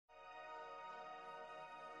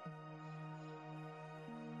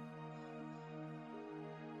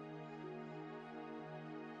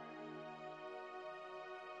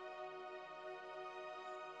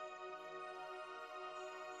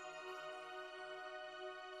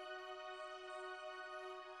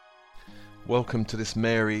Welcome to this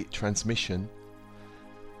Mary transmission,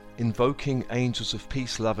 invoking angels of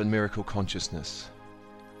peace, love and miracle consciousness.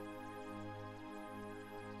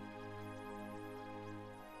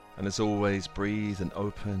 And as always, breathe and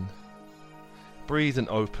open. Breathe and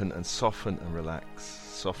open and soften and relax.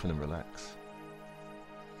 Soften and relax.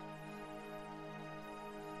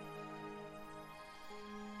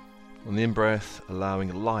 On the in-breath,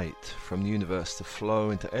 allowing light from the universe to flow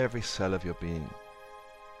into every cell of your being.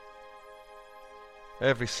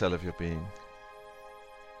 Every cell of your being.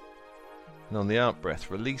 And on the out-breath,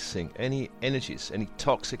 releasing any energies, any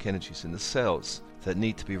toxic energies in the cells that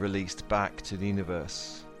need to be released back to the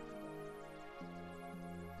universe.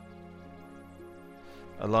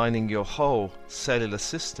 Aligning your whole cellular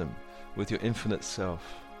system with your infinite self.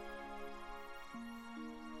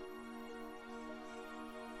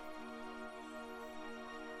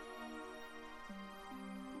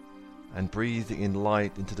 And breathing in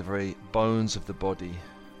light into the very bones of the body,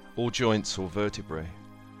 all joints or vertebrae.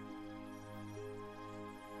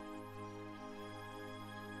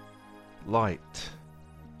 Light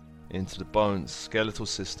into the bones, skeletal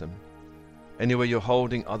system. Anywhere you're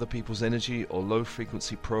holding other people's energy or low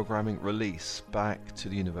frequency programming, release back to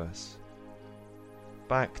the universe.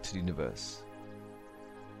 Back to the universe.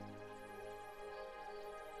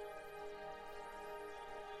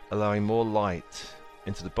 Allowing more light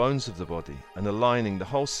into the bones of the body and aligning the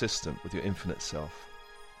whole system with your infinite self.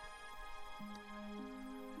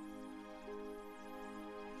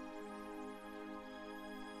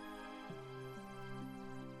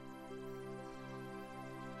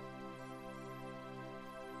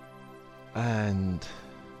 And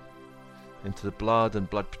into the blood and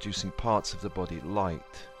blood producing parts of the body, light.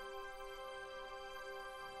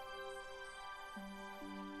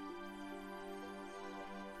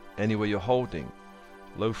 Anywhere you're holding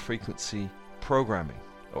low frequency programming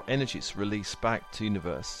or energies, release back to the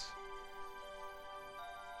universe.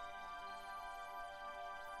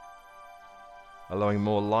 Allowing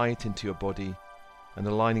more light into your body and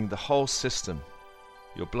aligning the whole system,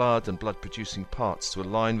 your blood and blood producing parts, to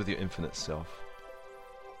align with your infinite self.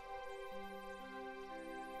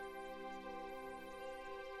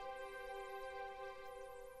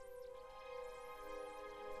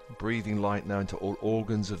 Breathing light now into all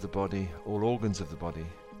organs of the body, all organs of the body.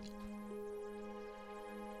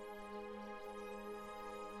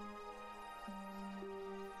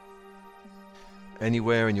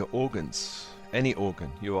 Anywhere in your organs, any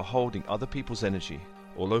organ, you are holding other people's energy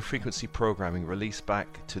or low frequency programming, release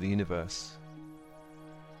back to the universe.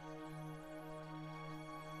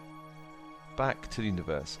 Back to the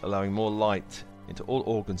universe, allowing more light into all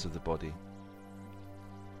organs of the body.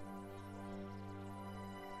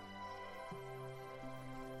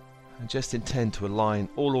 And just intend to align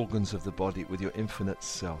all organs of the body with your infinite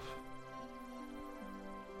self.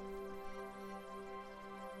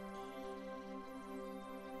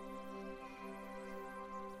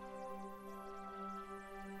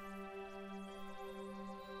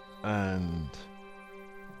 And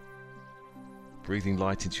breathing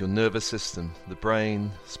light into your nervous system, the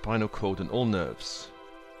brain, spinal cord and all nerves.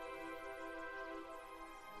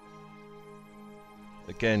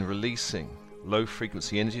 Again, releasing low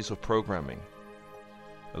frequency energies or programming,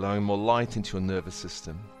 allowing more light into your nervous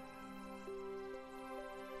system.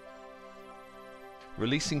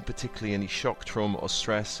 Releasing particularly any shock, trauma or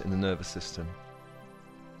stress in the nervous system.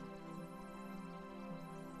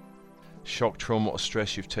 Shock, trauma or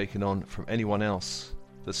stress you've taken on from anyone else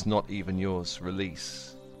that's not even yours,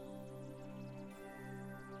 release.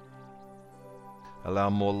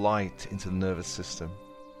 Allow more light into the nervous system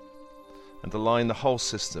and align the whole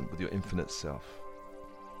system with your infinite self.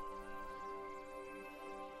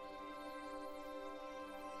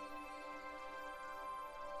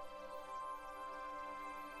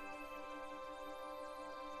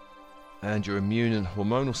 And your immune and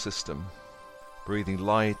hormonal system, breathing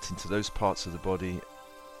light into those parts of the body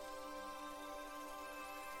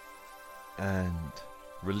and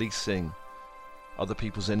releasing other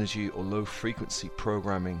people's energy or low frequency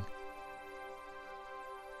programming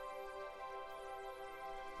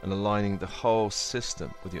and aligning the whole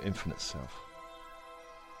system with your infinite self.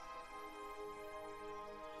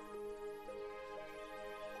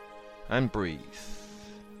 And breathe,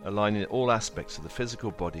 aligning all aspects of the physical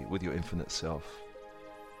body with your infinite self.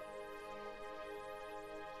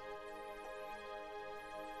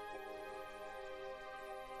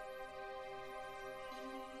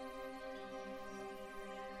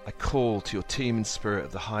 I call to your team in spirit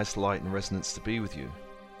of the highest light and resonance to be with you.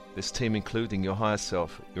 This team including your higher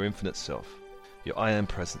self, your infinite self, your I Am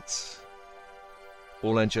presence,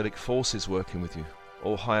 all angelic forces working with you,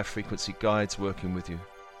 all higher frequency guides working with you,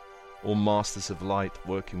 all masters of light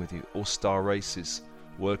working with you, all star races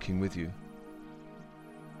working with you.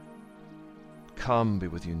 Come be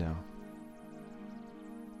with you now.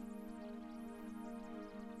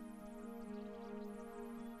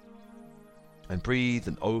 And breathe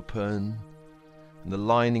and open, and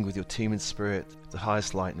aligning with your team and spirit, the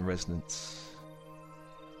highest light and resonance.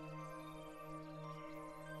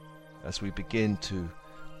 As we begin to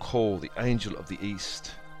call the Angel of the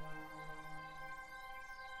East,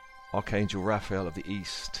 Archangel Raphael of the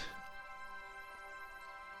East,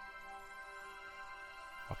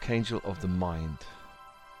 Archangel of the Mind.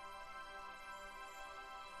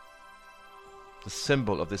 The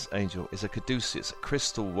symbol of this angel is a caduceus, a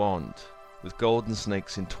crystal wand, with golden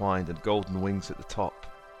snakes entwined and golden wings at the top.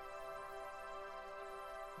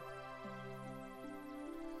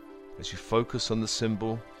 As you focus on the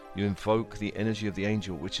symbol, you invoke the energy of the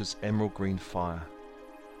angel, which is emerald green fire.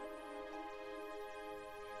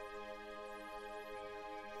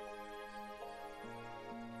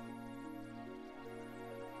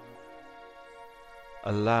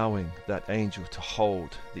 Allowing that angel to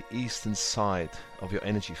hold the eastern side of your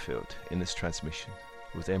energy field in this transmission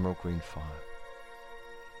with emerald green fire.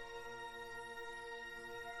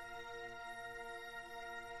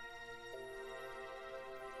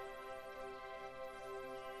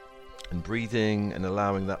 And breathing and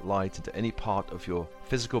allowing that light into any part of your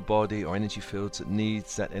physical body or energy fields that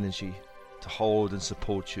needs that energy to hold and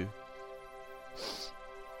support you.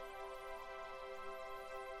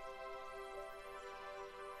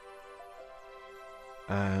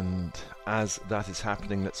 And as that is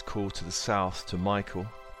happening, let's call to the south to Michael,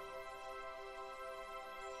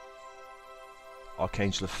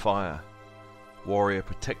 Archangel of Fire, Warrior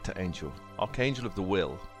Protector Angel, Archangel of the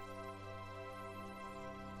Will.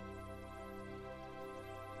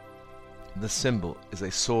 The symbol is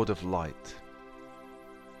a sword of light.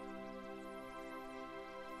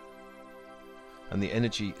 And the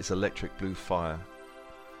energy is electric blue fire.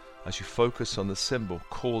 As you focus on the symbol,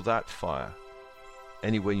 call that fire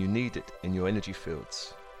anywhere you need it in your energy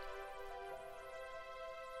fields.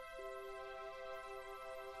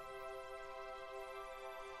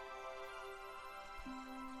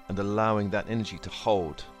 And allowing that energy to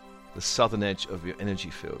hold the southern edge of your energy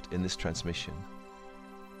field in this transmission.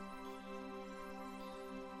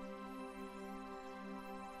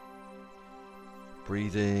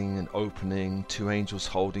 Breathing and opening, two angels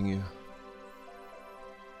holding you.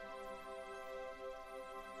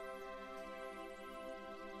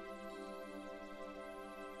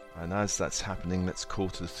 And as that's happening, let's call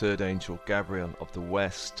to the third angel, Gabriel of the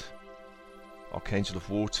West, Archangel of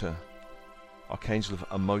Water, Archangel of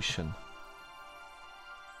Emotion.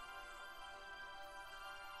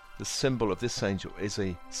 The symbol of this angel is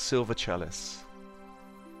a silver chalice.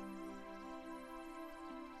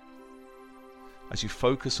 As you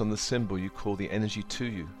focus on the symbol, you call the energy to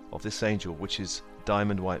you of this angel, which is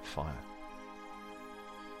diamond white fire.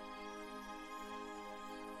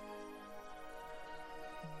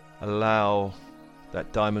 Allow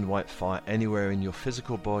that diamond white fire anywhere in your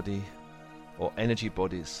physical body or energy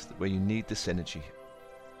bodies where you need this energy.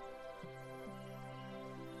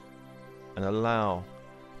 And allow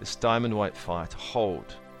this diamond white fire to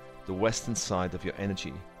hold the western side of your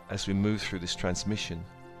energy as we move through this transmission.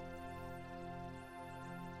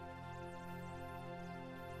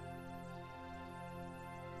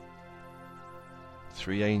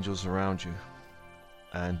 Three angels around you.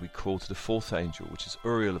 And we call to the fourth angel, which is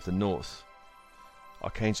Uriel of the North,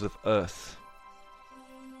 Archangel of Earth,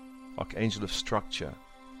 Archangel of Structure.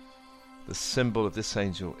 The symbol of this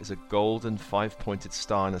angel is a golden five-pointed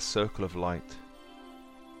star in a circle of light.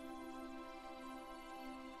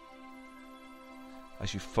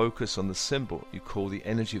 As you focus on the symbol, you call the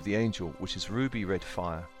energy of the angel, which is ruby red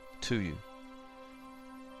fire, to you.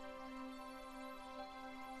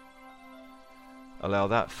 Allow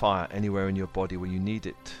that fire anywhere in your body where you need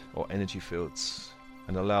it, or energy fields,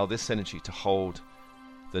 and allow this energy to hold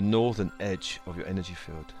the northern edge of your energy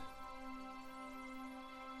field.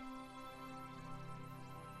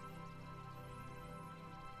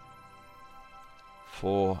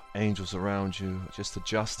 Four angels around you, just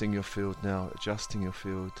adjusting your field now, adjusting your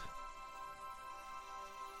field.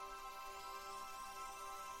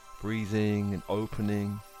 Breathing and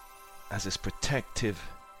opening as this protective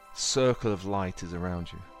circle of light is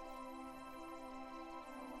around you.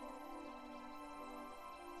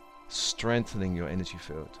 Strengthening your energy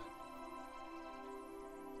field.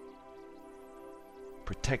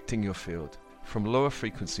 Protecting your field from lower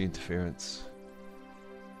frequency interference.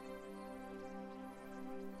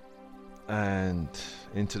 And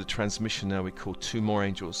into the transmission now we call 2 more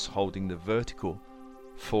angels holding the vertical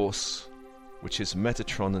force, which is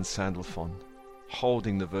Metatron and Sandalphon,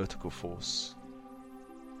 holding the vertical force.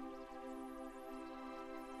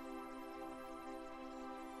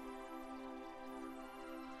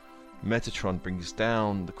 Metatron brings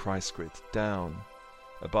down the Christ grid, down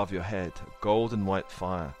above your head, a golden white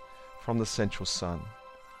fire from the central sun.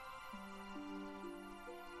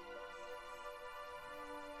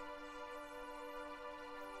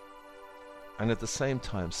 And at the same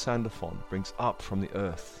time, Sandalphon brings up from the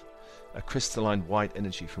earth a crystalline white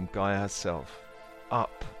energy from Gaia herself,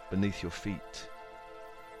 up beneath your feet.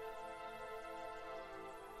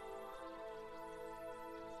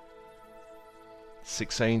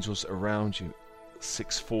 Six angels around you,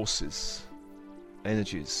 6 forces,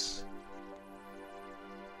 energies.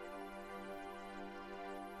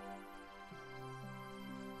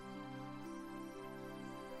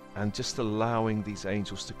 And just allowing these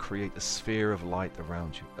angels to create a sphere of light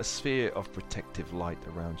around you, a sphere of protective light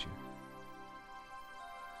around you.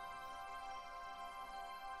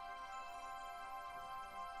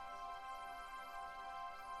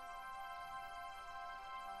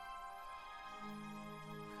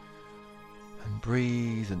 And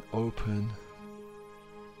breathe and open.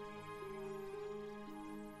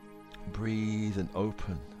 Breathe and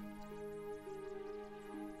open.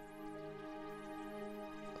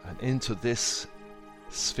 And into this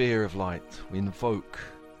sphere of light, we invoke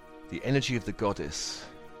the energy of the goddess,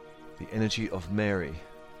 the energy of Mary,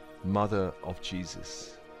 Mother of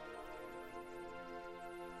Jesus.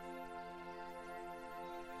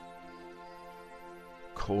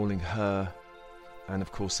 Calling her, and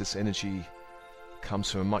of course this energy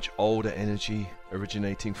comes from a much older energy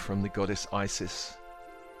originating from the goddess Isis.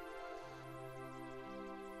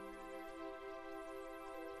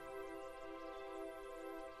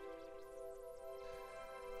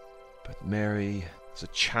 But Mary is a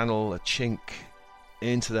channel, a chink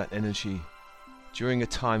into that energy during a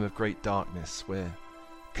time of great darkness where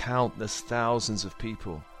countless thousands of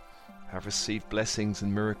people have received blessings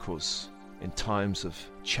and miracles in times of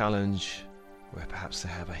challenge, where perhaps they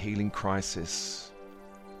have a healing crisis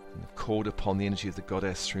and have called upon the energy of the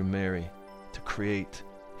goddess through Mary to create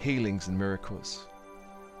healings and miracles.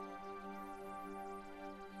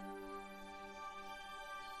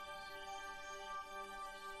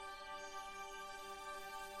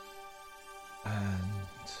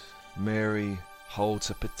 Mary holds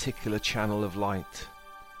a particular channel of light,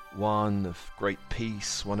 one of great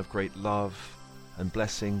peace, one of great love and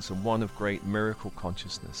blessings, and one of great miracle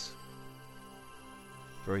consciousness.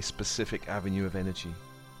 Very specific avenue of energy.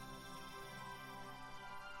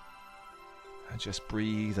 And just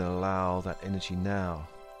breathe and allow that energy now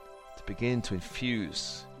to begin to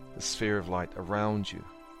infuse the sphere of light around you.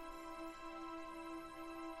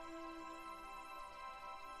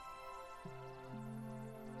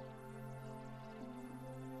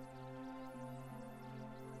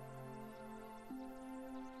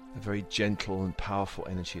 A very gentle and powerful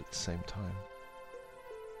energy at the same time.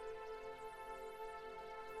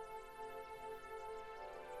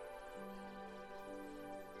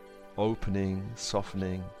 Opening,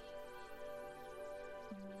 softening.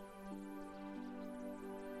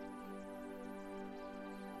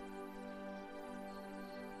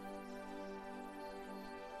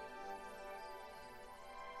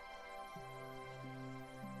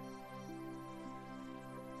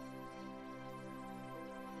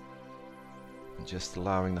 And just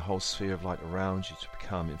allowing the whole sphere of light around you to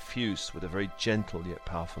become infused with a very gentle yet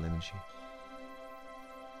powerful energy.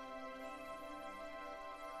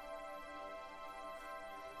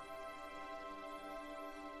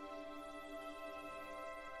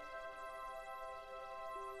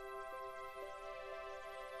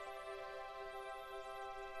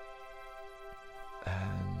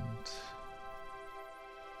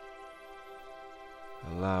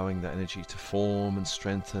 Allowing that energy to form and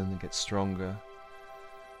strengthen and get stronger.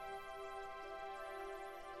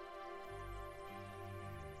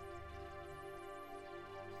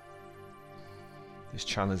 This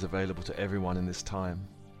channel is available to everyone in this time.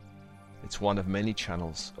 It's one of many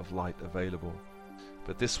channels of light available,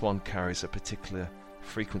 but this one carries a particular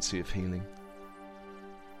frequency of healing.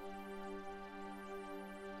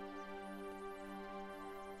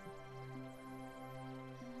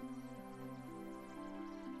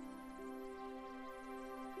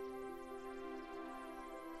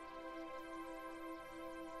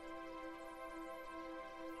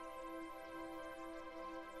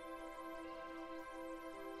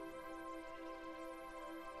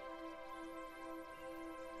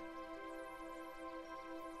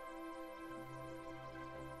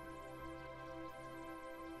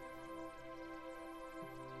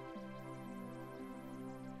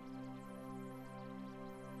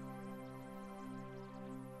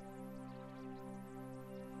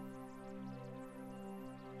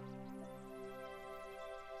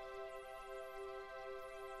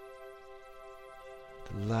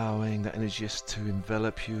 allowing that energy just to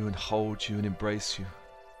envelop you and hold you and embrace you,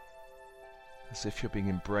 as if you're being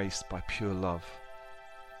embraced by pure love,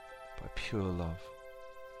 by pure love.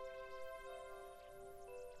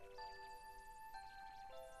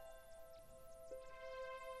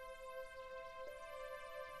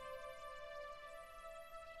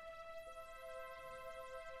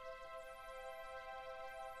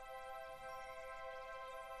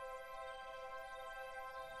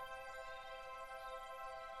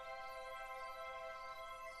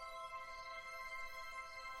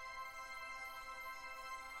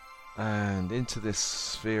 And into this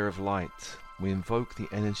sphere of light, we invoke the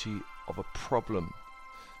energy of a problem,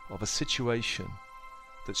 of a situation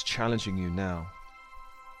that's challenging you now.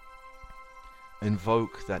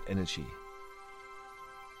 Invoke that energy.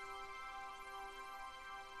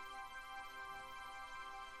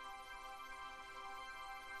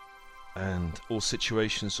 And all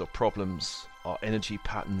situations or problems are energy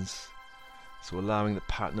patterns, so allowing the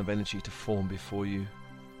pattern of energy to form before you.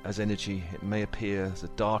 As energy, it may appear as a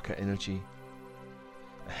darker energy,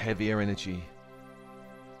 a heavier energy,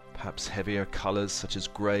 perhaps heavier colors such as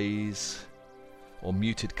grays or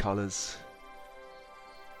muted colors.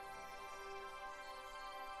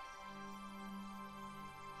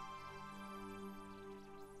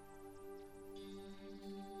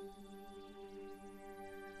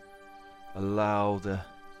 Allow the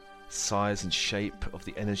size and shape of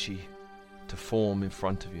the energy to form in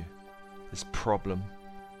front of you, this problem.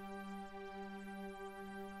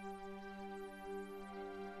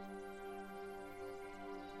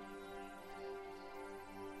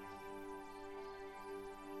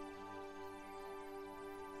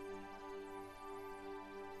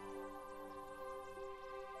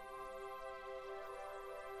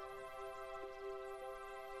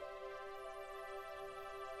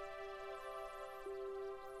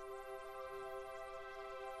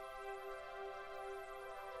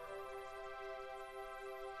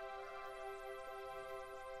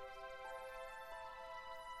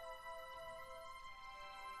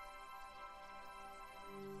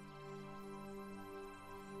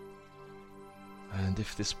 And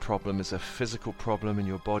if this problem is a physical problem in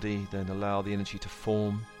your body, then allow the energy to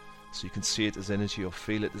form so you can see it as energy or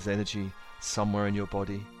feel it as energy somewhere in your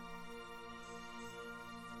body.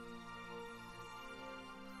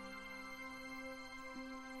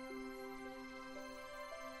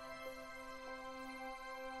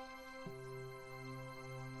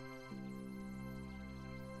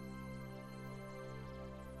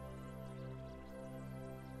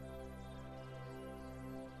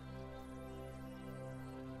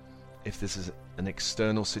 If this is an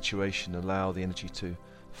external situation, allow the energy to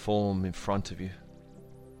form in front of you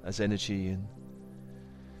as energy. And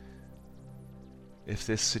if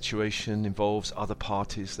this situation involves other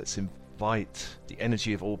parties, let's invite the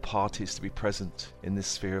energy of all parties to be present in this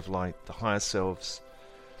sphere of light, the higher selves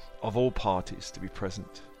of all parties to be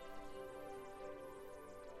present.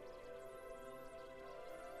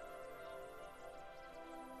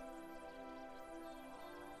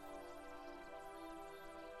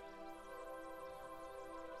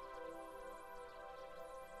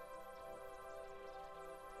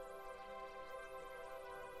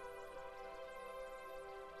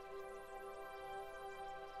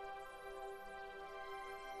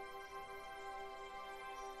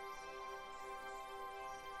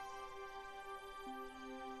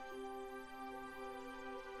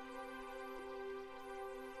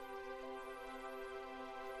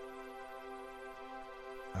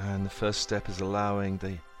 And the first step is allowing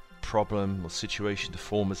the problem or situation to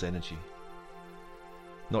form as energy.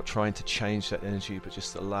 Not trying to change that energy, but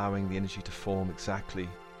just allowing the energy to form exactly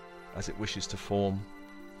as it wishes to form.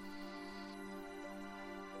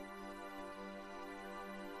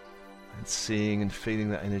 And seeing and feeling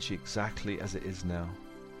that energy exactly as it is now.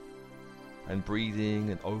 And breathing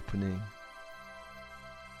and opening.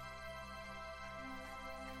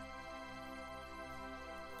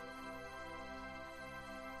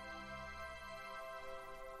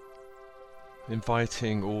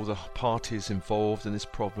 Inviting all the parties involved in this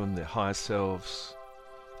problem, their higher selves,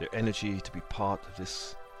 their energy to be part of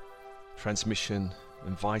this transmission,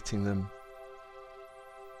 inviting them.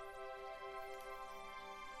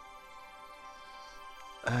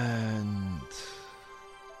 And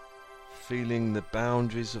feeling the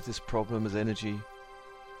boundaries of this problem as energy,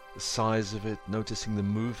 the size of it, noticing the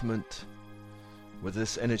movement, whether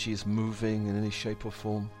this energy is moving in any shape or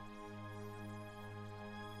form.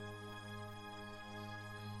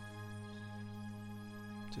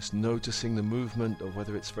 Just noticing the movement, or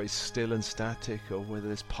whether it's very still and static, or whether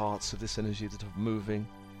there's parts of this energy that are moving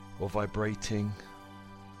or vibrating.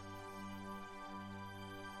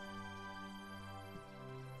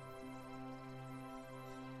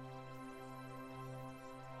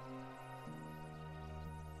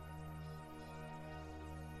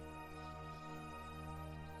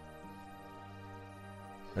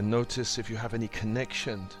 And notice if you have any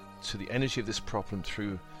connection to the energy of this problem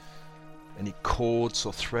through any cords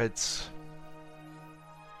or threads.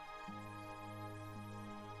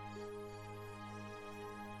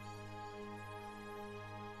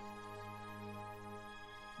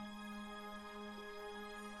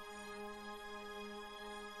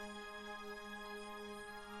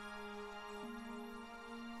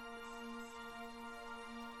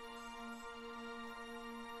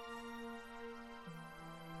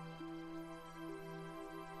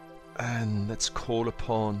 And let's call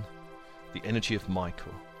upon the energy of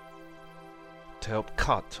Michael to help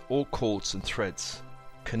cut all cords and threads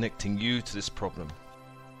connecting you to this problem.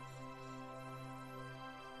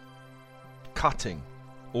 Cutting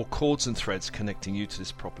all cords and threads connecting you to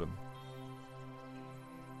this problem.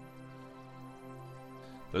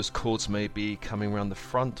 Those cords may be coming around the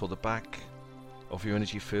front or the back of your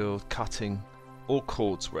energy field, cutting all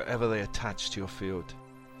cords wherever they attach to your field.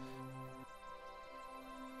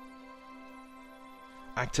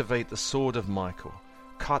 Activate the sword of Michael.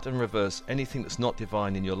 Cut and reverse anything that's not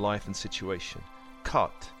divine in your life and situation.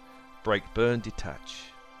 Cut, break, burn, detach.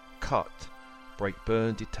 Cut, break,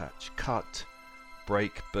 burn, detach. Cut,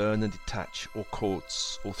 break, burn and detach all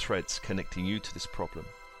cords, all threads connecting you to this problem.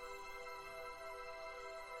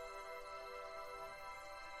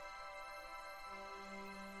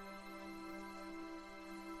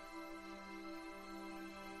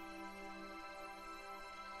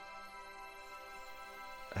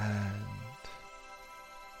 And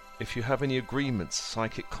if you have any agreements,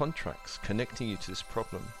 psychic contracts connecting you to this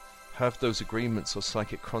problem, have those agreements or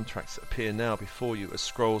psychic contracts appear now before you as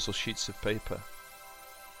scrolls or sheets of paper.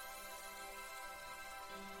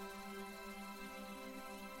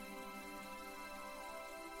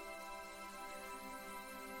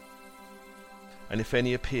 And if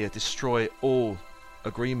any appear, destroy all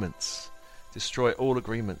agreements. Destroy all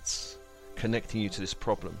agreements connecting you to this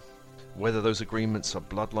problem. Whether those agreements are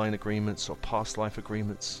bloodline agreements or past life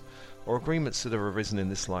agreements or agreements that have arisen in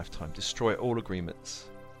this lifetime, destroy all agreements.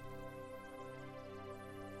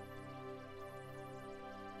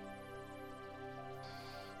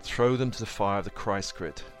 Throw them to the fire of the Christ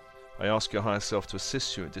grid. I ask your higher self to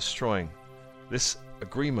assist you in destroying this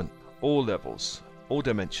agreement, all levels, all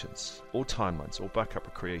dimensions, all timelines, all backup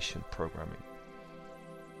recreation programming.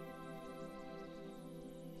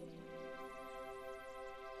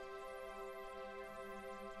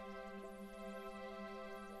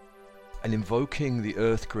 And invoking the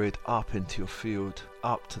earth grid up into your field,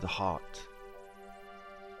 up to the heart.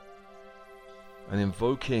 And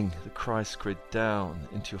invoking the Christ grid down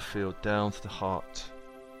into your field, down to the heart.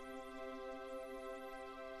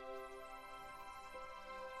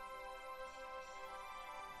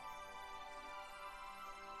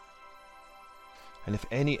 And if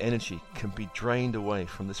any energy can be drained away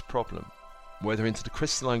from this problem, whether into the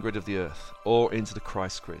crystalline grid of the earth or into the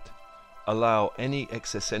Christ grid, allow any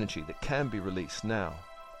excess energy that can be released now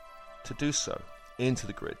to do so into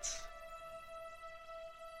the grids.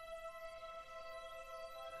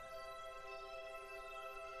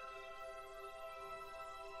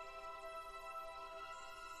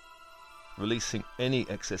 Releasing any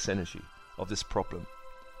excess energy of this problem,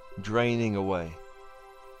 draining away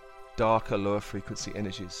darker, lower frequency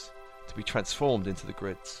energies to be transformed into the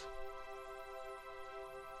grids.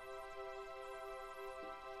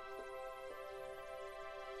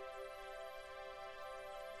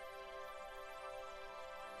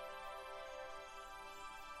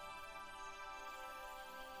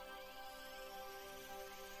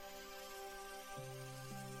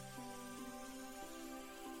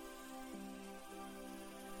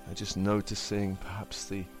 And just noticing perhaps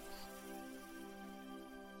the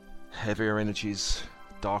heavier energies,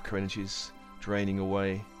 darker energies draining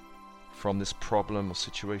away from this problem or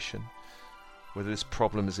situation. Whether this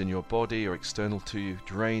problem is in your body or external to you,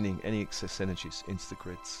 draining any excess energies into the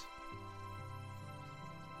grids.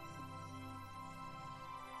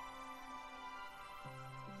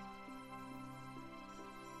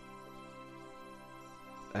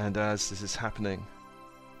 And as this is happening,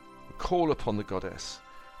 call upon the Goddess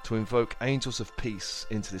to invoke angels of peace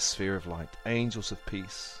into this sphere of light. Angels of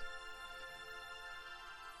peace.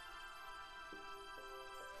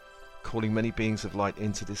 Calling many beings of light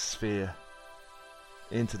into this sphere.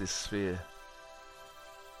 Into this sphere.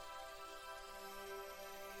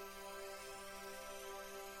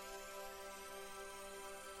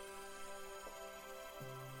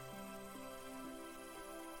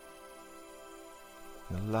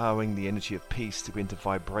 And allowing the energy of peace to begin to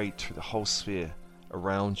vibrate through the whole sphere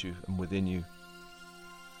around you and within you.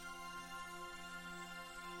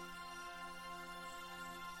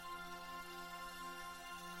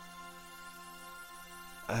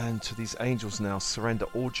 And to these angels now, surrender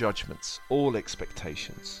all judgments, all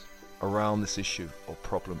expectations around this issue or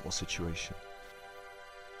problem or situation.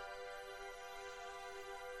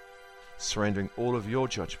 Surrendering all of your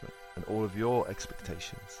judgment and all of your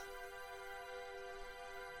expectations.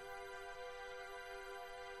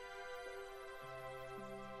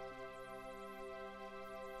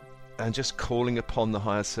 And just calling upon the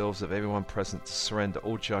higher selves of everyone present to surrender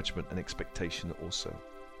all judgment and expectation also.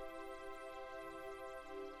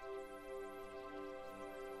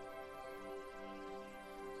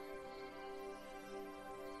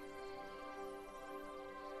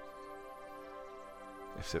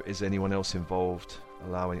 If there is anyone else involved,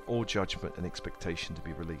 allowing all judgment and expectation to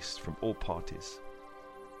be released from all parties.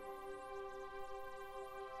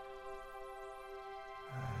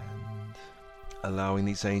 And allowing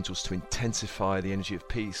these angels to intensify the energy of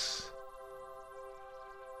peace.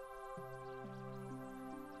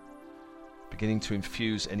 Beginning to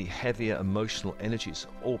infuse any heavier emotional energies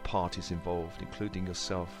of all parties involved, including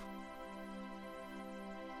yourself.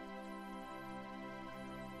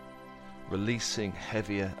 Releasing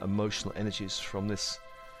heavier emotional energies from this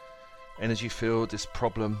energy field, this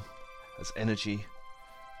problem as energy,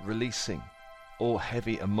 releasing all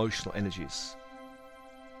heavy emotional energies.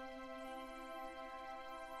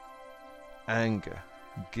 Anger,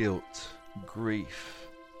 guilt, grief,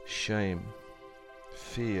 shame,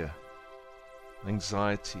 fear,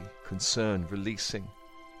 anxiety, concern, releasing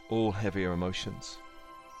all heavier emotions.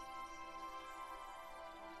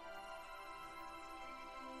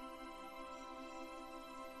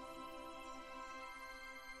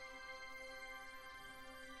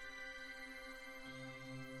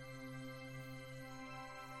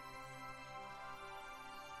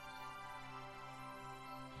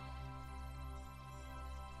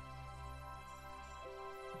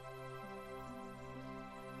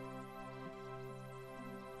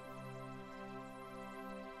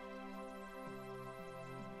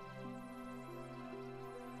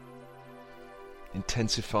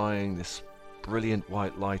 Intensifying this brilliant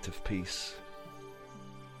white light of peace.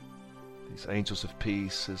 These angels of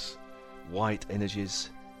peace as white energies.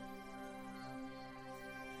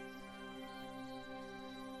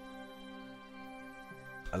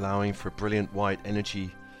 Allowing for a brilliant white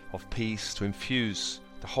energy of peace to infuse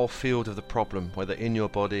the whole field of the problem, whether in your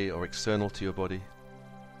body or external to your body.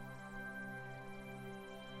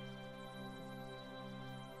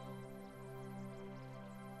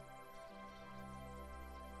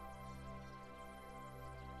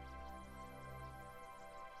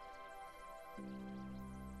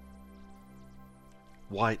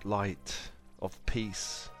 White light of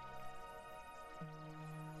peace.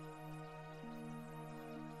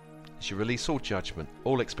 As you release all judgment,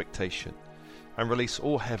 all expectation, and release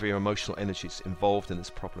all heavier emotional energies involved in this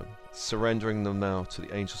problem, surrendering them now to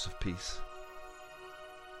the angels of peace.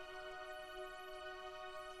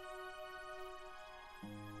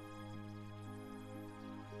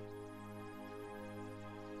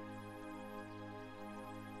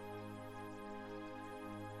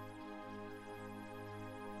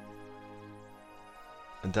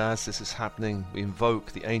 And as this is happening, we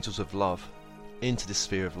invoke the angels of love into this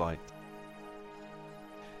sphere of light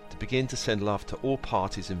to begin to send love to all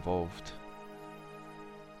parties involved.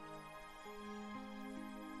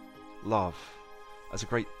 Love as a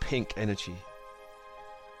great pink energy,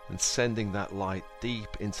 and sending that light deep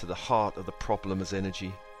into the heart of the problem as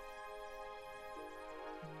energy.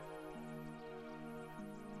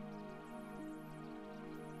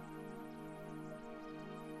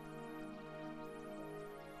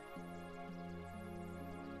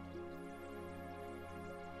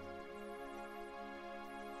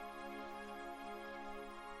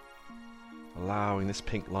 Allowing this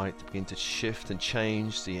pink light to begin to shift and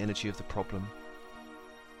change the energy of the problem.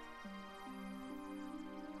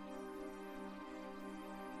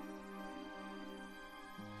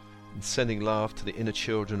 And sending love to the inner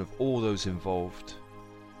children of all those involved.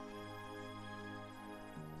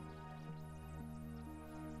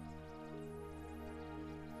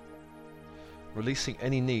 Releasing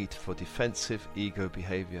any need for defensive ego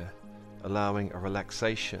behavior, allowing a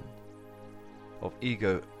relaxation of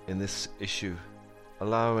ego in this issue,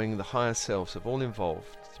 allowing the higher selves of all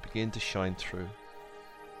involved to begin to shine through,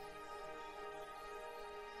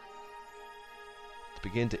 to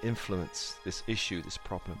begin to influence this issue, this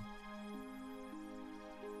problem.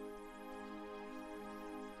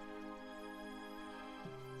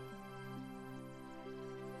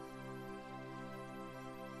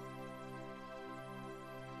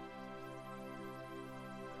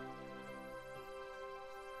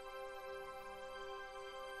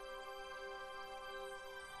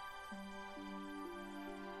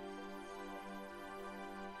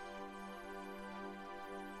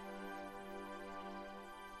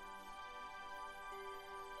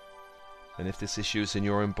 And if this issue is in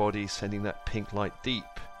your own body, sending that pink light deep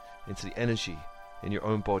into the energy in your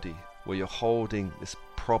own body, where you're holding this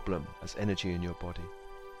problem as energy in your body.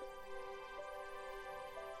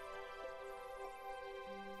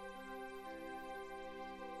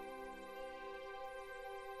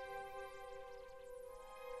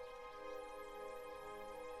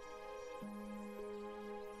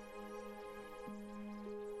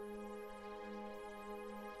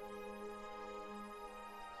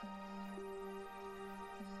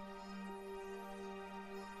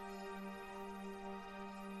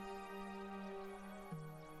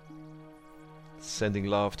 Sending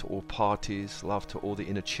love to all parties, love to all the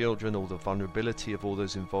inner children, all the vulnerability of all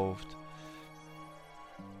those involved.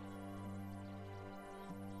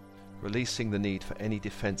 Releasing the need for any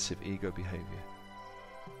defensive ego behavior.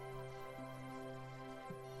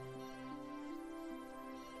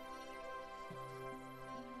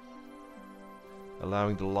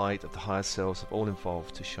 Allowing the light of the higher selves of all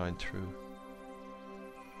involved to shine through.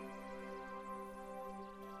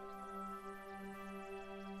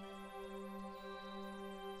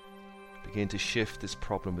 Begin to shift this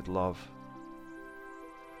problem with love.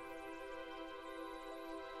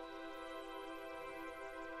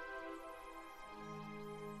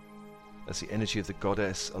 As the energy of the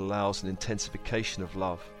goddess allows an intensification of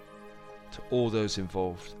love to all those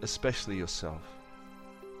involved, especially yourself.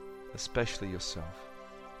 Especially yourself.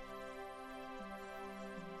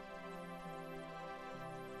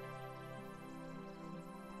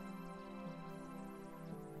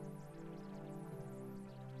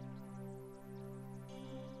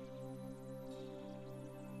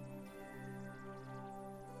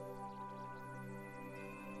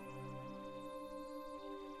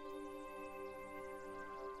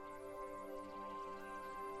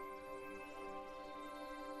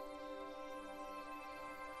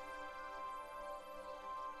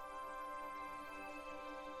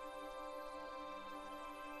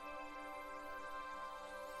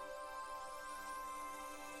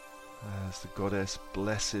 As the goddess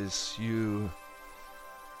blesses you,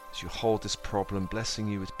 as you hold this problem, blessing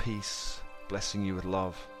you with peace, blessing you with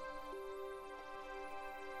love.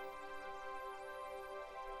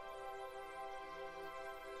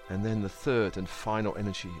 And then the third and final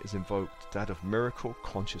energy is invoked, that of miracle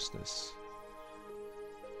consciousness.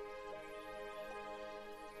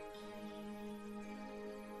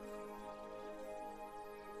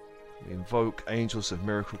 We invoke angels of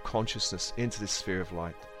miracle consciousness into this sphere of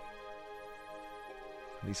light.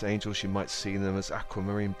 These angels, you might see them as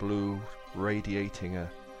aquamarine blue, radiating a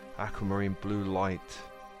aquamarine blue light.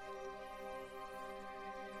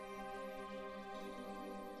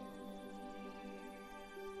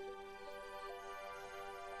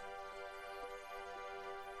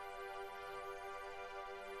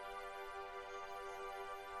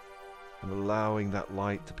 And allowing that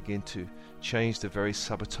light to begin to change the very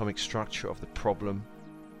subatomic structure of the problem,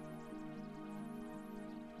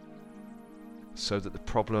 so that the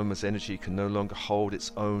problem as energy can no longer hold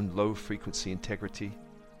its own low frequency integrity.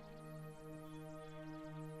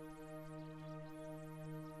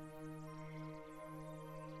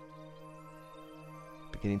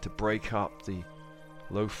 Beginning to break up the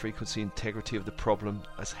low frequency integrity of the problem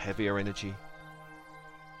as heavier energy.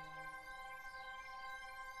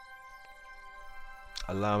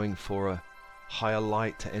 Allowing for a higher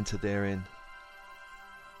light to enter therein.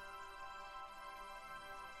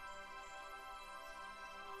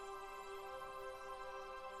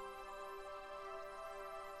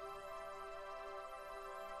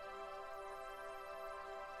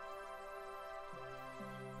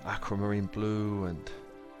 Aquamarine blue, and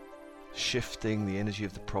shifting the energy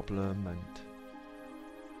of the problem, and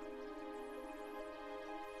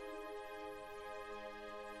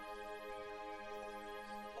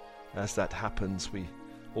as that happens, we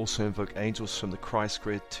also invoke angels from the Christ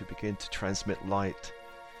grid to begin to transmit light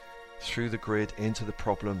through the grid into the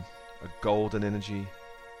problem, a golden energy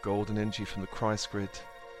from the Christ grid,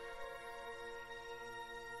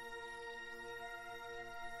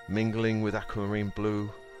 mingling with aquamarine blue,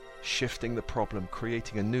 shifting the problem,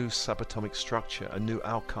 creating a new subatomic structure, a new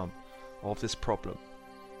outcome of this problem.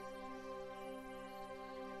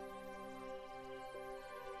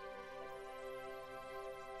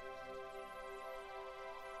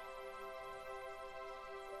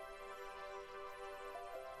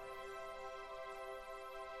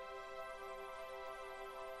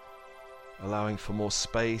 Allowing for more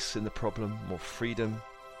space in the problem, more freedom.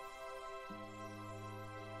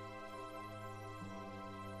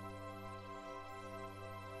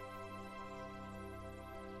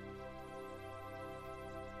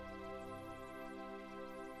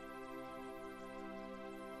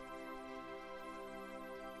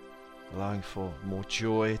 allowing for more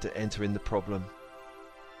joy to enter in the problem,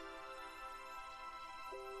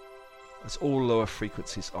 as all lower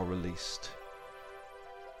frequencies are released.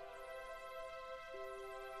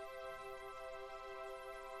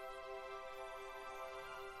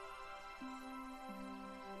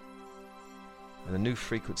 And a new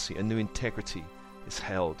frequency, a new integrity is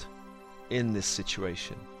held in this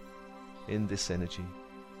situation, in this energy.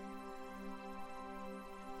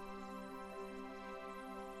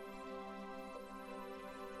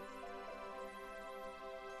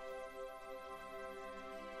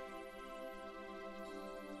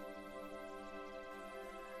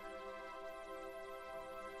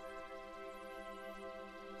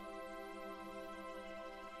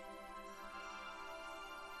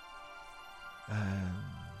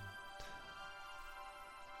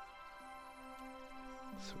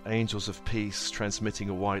 Angels of peace transmitting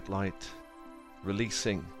a white light,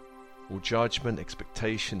 releasing all judgment,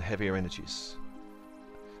 expectation, heavier energies.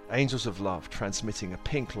 Angels of love transmitting a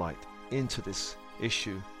pink light into this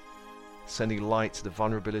issue, sending light to the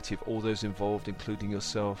vulnerability of all those involved, including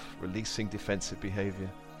yourself, releasing defensive behavior,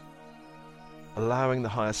 allowing the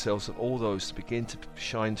higher selves of all those to begin to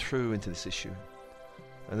shine through into this issue.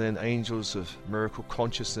 And then angels of miracle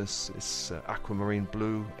consciousness, this aquamarine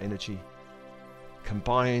blue energy,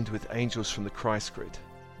 combined with angels from the Christ grid,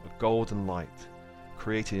 a golden light,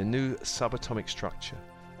 creating a new subatomic structure,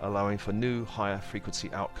 allowing for new higher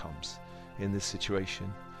frequency outcomes in this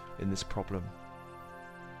situation, in this problem.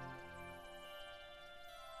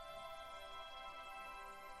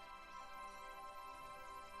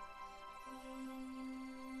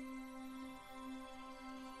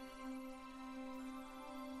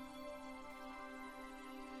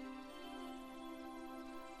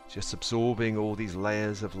 Just absorbing all these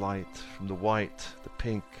layers of light from the white, the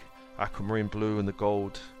pink, aquamarine blue and the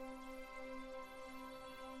gold.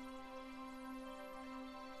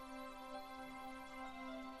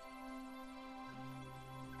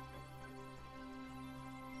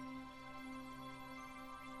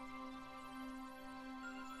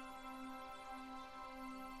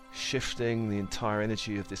 Shifting the entire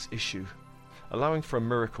energy of this issue, allowing for a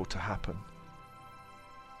miracle to happen.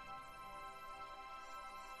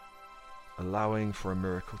 Allowing for a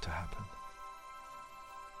miracle to happen.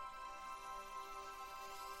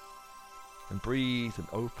 And breathe and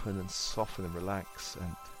open and soften and relax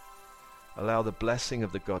and allow the blessing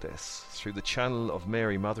of the Goddess through the channel of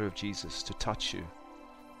Mary, Mother of Jesus, to touch you.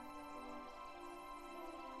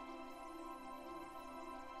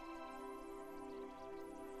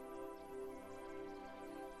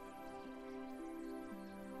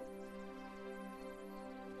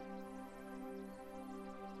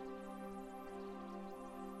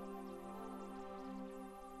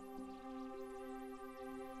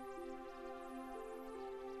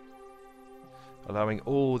 Allowing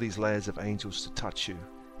all these layers of angels to touch you,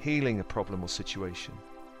 healing a problem or situation.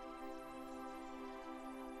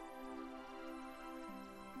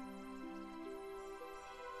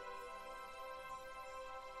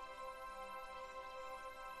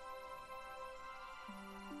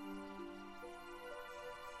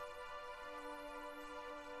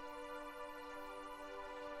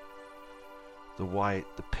 The white,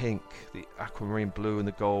 the pink, the aquamarine blue and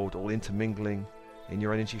the gold all intermingling in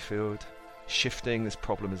your energy field, shifting this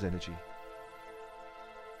problem as energy.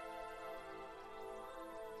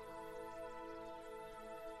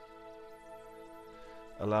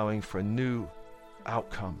 Allowing for a new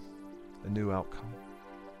outcome, a new outcome.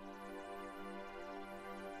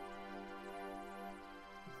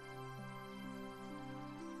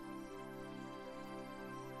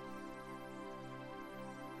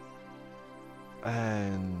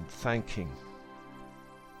 And thanking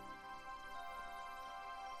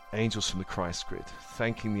angels from the Christ grid,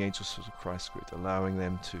 thanking the angels from the Christ grid, allowing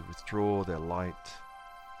them to withdraw their light.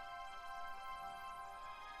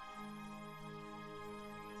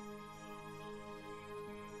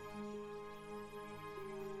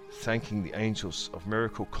 Thanking the angels of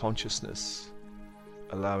miracle consciousness,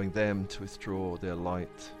 allowing them to withdraw their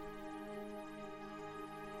light.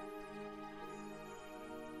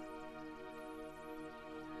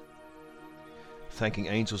 Thanking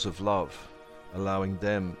angels of love, allowing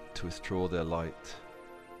them to withdraw their light.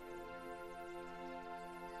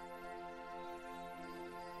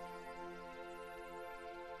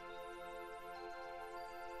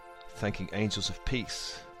 Thanking angels of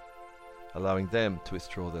peace, allowing them to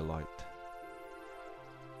withdraw their light.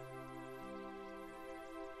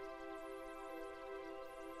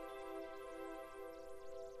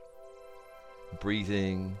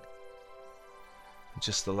 Breathing, and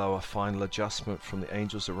just allow a final adjustment from the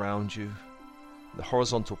angels around you, the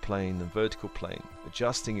horizontal plane and vertical plane,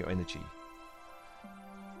 adjusting your energy.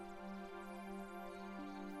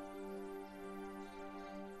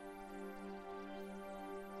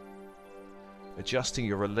 Adjusting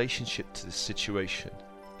your relationship to this situation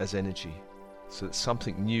as energy so that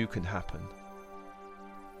something new can happen.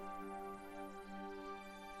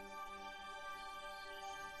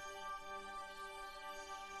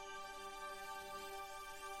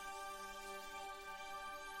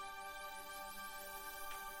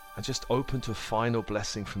 And just open to a final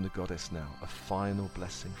blessing from the Goddess now. A final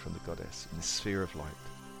blessing from the Goddess in the sphere of light.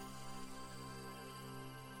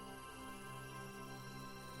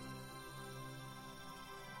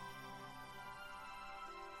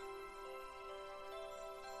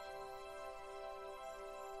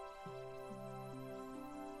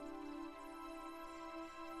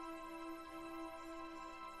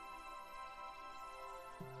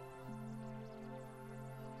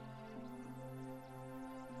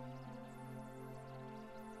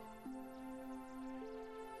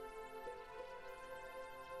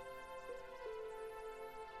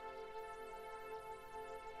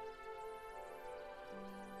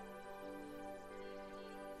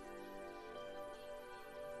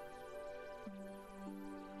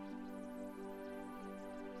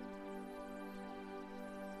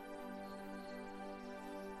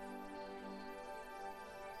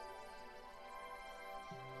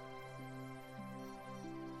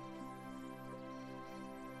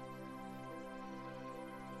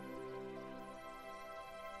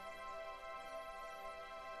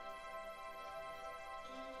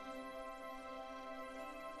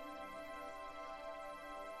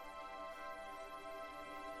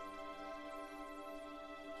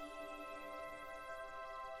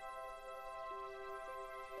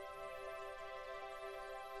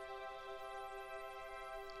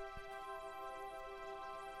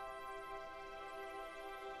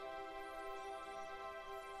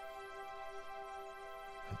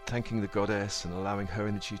 Thanking the Goddess and allowing her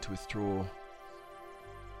energy to withdraw.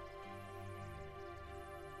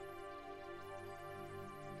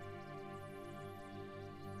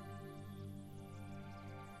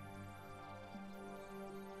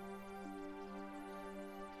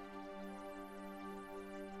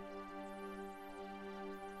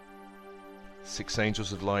 Six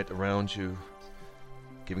angels of light around you,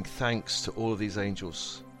 giving thanks to all of these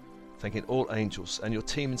angels, thanking all angels and your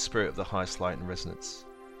team in spirit of the highest light and resonance.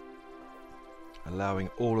 Allowing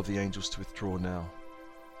all of the angels to withdraw now.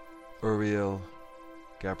 Uriel,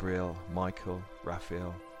 Gabriel, Michael,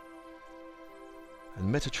 Raphael,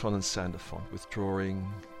 and Metatron and Sandalphon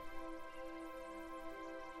withdrawing.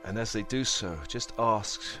 And as they do so, just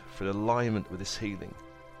ask for alignment with this healing.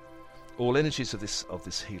 All energies of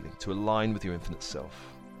this healing to align with your infinite self.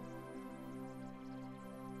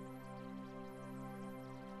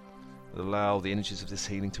 Allow the energies of this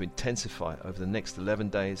healing to intensify over the next 11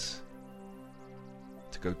 days.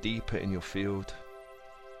 To go deeper in your field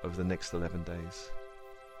over the next 11 days.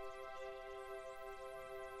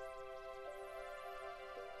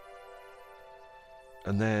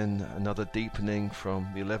 And then another deepening from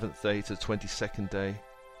the 11th day to the 22nd day.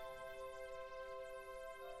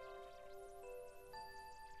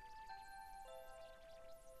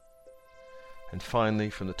 And finally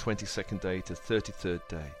from the 22nd day to the 33rd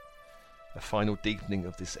day, a final deepening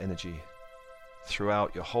of this energy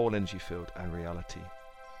throughout your whole energy field and reality.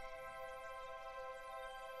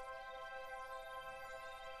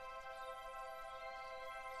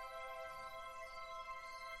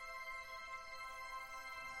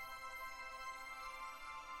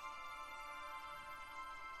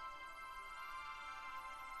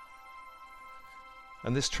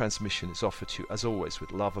 And this transmission is offered to you, as always,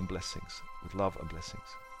 with love and blessings. With love and blessings.